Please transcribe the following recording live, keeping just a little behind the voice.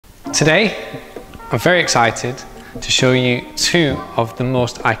Today, I'm very excited to show you two of the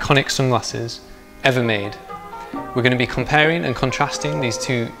most iconic sunglasses ever made. We're going to be comparing and contrasting these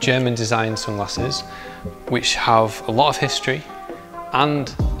two German designed sunglasses, which have a lot of history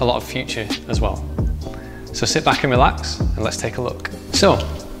and a lot of future as well. So sit back and relax and let's take a look. So,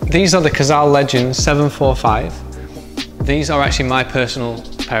 these are the Cazal Legend 745. These are actually my personal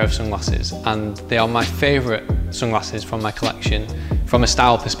pair of sunglasses, and they are my favourite sunglasses from my collection from a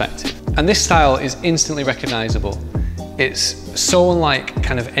style perspective. And this style is instantly recognisable. It's so unlike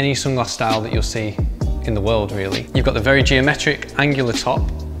kind of any sunglass style that you'll see in the world, really. You've got the very geometric, angular top,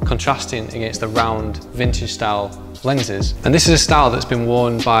 contrasting against the round, vintage style lenses. And this is a style that's been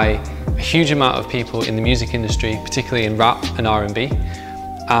worn by a huge amount of people in the music industry, particularly in rap and R&B.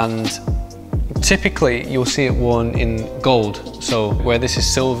 And typically you'll see it worn in gold. So where this is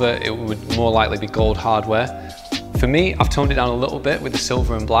silver, it would more likely be gold hardware. For me, I've toned it down a little bit with the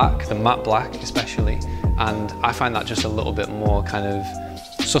silver and black, the matte black especially, and I find that just a little bit more kind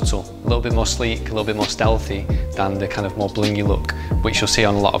of subtle, a little bit more sleek, a little bit more stealthy than the kind of more blingy look which you'll see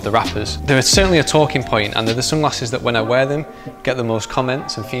on a lot of the rappers. They're certainly a talking point, and they're the sunglasses that when I wear them get the most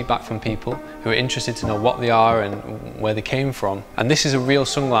comments and feedback from people who are interested to know what they are and where they came from. And this is a real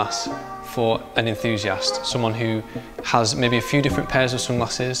sunglass for an enthusiast, someone who has maybe a few different pairs of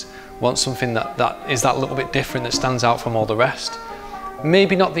sunglasses, wants something that is that little bit different, that stands out from all the rest.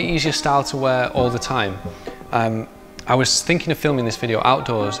 Maybe not the easiest style to wear all the time. I was thinking of filming this video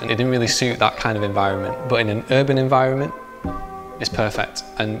outdoors and it didn't really suit that kind of environment, but in an urban environment, it's perfect.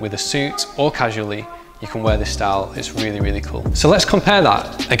 And with a suit or casually, you can wear this style. It's really, really cool. So let's compare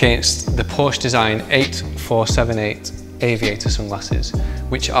that against the Porsche Design 8478 aviator sunglasses,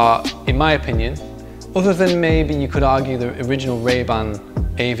 which are, in my opinion, other than maybe you could argue the original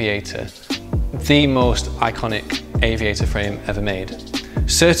Ray-Ban aviator, the most iconic aviator frame ever made.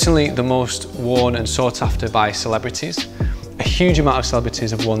 Certainly the most worn and sought after by celebrities. A huge amount of celebrities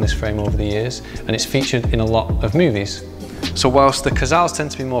have worn this frame over the years, and it's featured in a lot of movies. So whilst the Cazals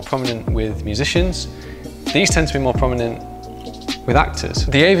tend to be more prominent with musicians, these tend to be more prominent with actors.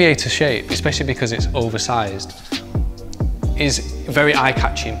 The aviator shape, especially because it's oversized, is very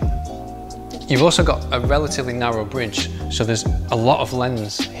eye-catching. You've also got a relatively narrow bridge, so there's a lot of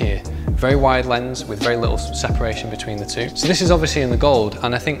lens here. Very wide lens with very little separation between the two. So this is obviously in the gold,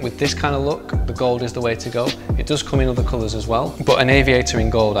 and I think with this kind of look, the gold is the way to go. It does come in other colours as well, but an aviator in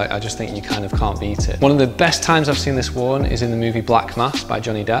gold, I just think you kind of can't beat it. One of the best times I've seen this worn is in the movie Black Mass by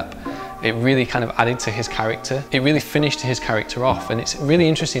Johnny Depp. It really kind of added to his character. It really finished his character off, and it's really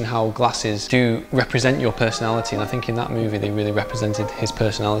interesting how glasses do represent your personality, and I think in that movie they really represented his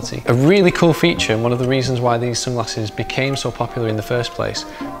personality. A really cool feature, and one of the reasons why these sunglasses became so popular in the first place,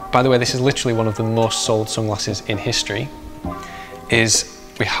 by the way, this is literally one of the most sold sunglasses in history, is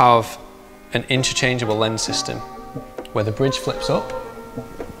we have an interchangeable lens system where the bridge flips up.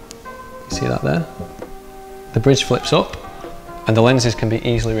 You see that there? The bridge flips up and the lenses can be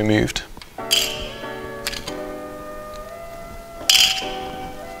easily removed.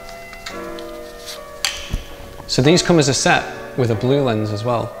 So these come as a set with a blue lens as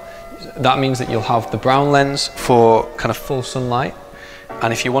well. That means that you'll have the brown lens for kind of full sunlight.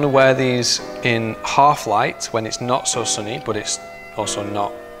 And if you want to wear these in half light when it's not so sunny, but it's also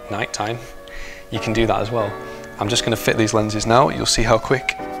not nighttime, you can do that as well. I'm just going to fit these lenses now. You'll see how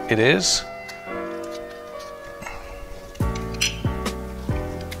quick it is.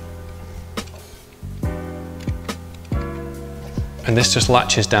 And this just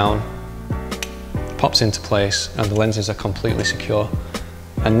latches down, pops into place, and the lenses are completely secure.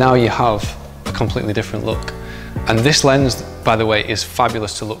 And now you have a completely different look. And this lens, by the way, is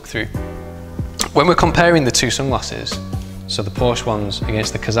fabulous to look through. When we're comparing the two sunglasses, so the Porsche ones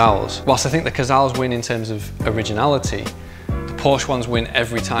against the Cazals, whilst I think the Cazals win in terms of originality, the Porsche ones win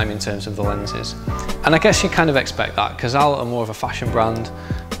every time in terms of the lenses. And I guess you kind of expect that. Cazal are more of a fashion brand,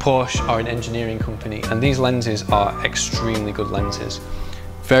 Porsche are an engineering company, and these lenses are extremely good lenses.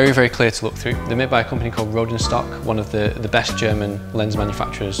 Very, very clear to look through. They're made by a company called Rodenstock, one of the best German lens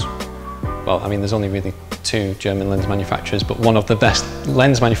manufacturers. Well, I mean, there's only really two German lens manufacturers, but one of the best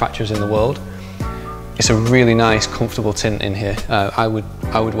lens manufacturers in the world. It's a really nice, comfortable tint in here. I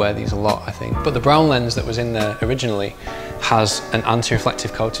would wear these a lot, I think. But the brown lens that was in there originally has an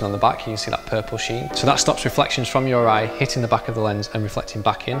anti-reflective coating on the back. You can see that purple sheen. So that stops reflections from your eye hitting the back of the lens and reflecting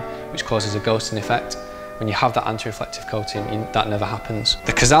back in, which causes a ghosting effect. When you have that anti-reflective coating, that never happens.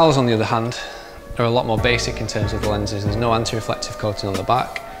 The Cazals, on the other hand, are a lot more basic in terms of the lenses. There's no anti-reflective coating on the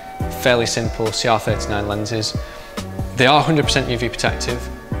back. Fairly simple CR39 lenses. They are 100% UV protective,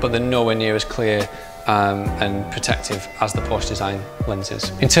 but they're nowhere near as clear and protective as the Porsche Design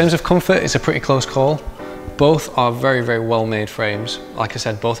lenses. In terms of comfort, it's a pretty close call. Both are very, very well made frames. Like I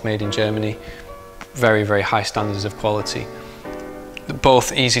said, both made in Germany. Very, very high standards of quality.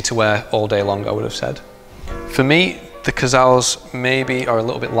 Both easy to wear all day long, I would have said. For me, the Cazals maybe are a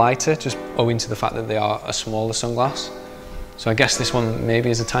little bit lighter, just owing to the fact that they are a smaller sunglass. So I guess this one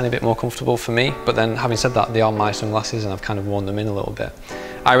maybe is a tiny bit more comfortable for me, but then having said that, they are my sunglasses and I've kind of worn them in a little bit.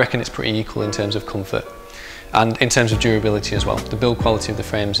 I reckon it's pretty equal in terms of comfort and in terms of durability as well. The build quality of the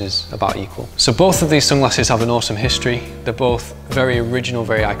frames is about equal. So both of these sunglasses have an awesome history. They're both very original,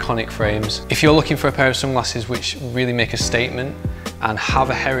 very iconic frames. If you're looking for a pair of sunglasses which really make a statement and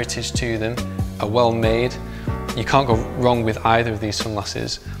have a heritage to them, are well made, you can't go wrong with either of these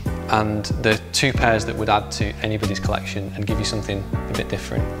sunglasses, and they're two pairs that would add to anybody's collection and give you something a bit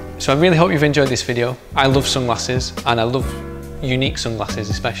different. So I really hope you've enjoyed this video. I love sunglasses and I love unique sunglasses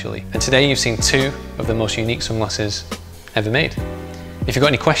especially. And today you've seen two of the most unique sunglasses ever made. If you've got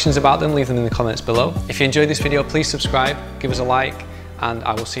any questions about them, leave them in the comments below. If you enjoyed this video, please subscribe, give us a like, and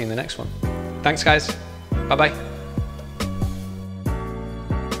I will see you in the next one. Thanks guys, bye bye.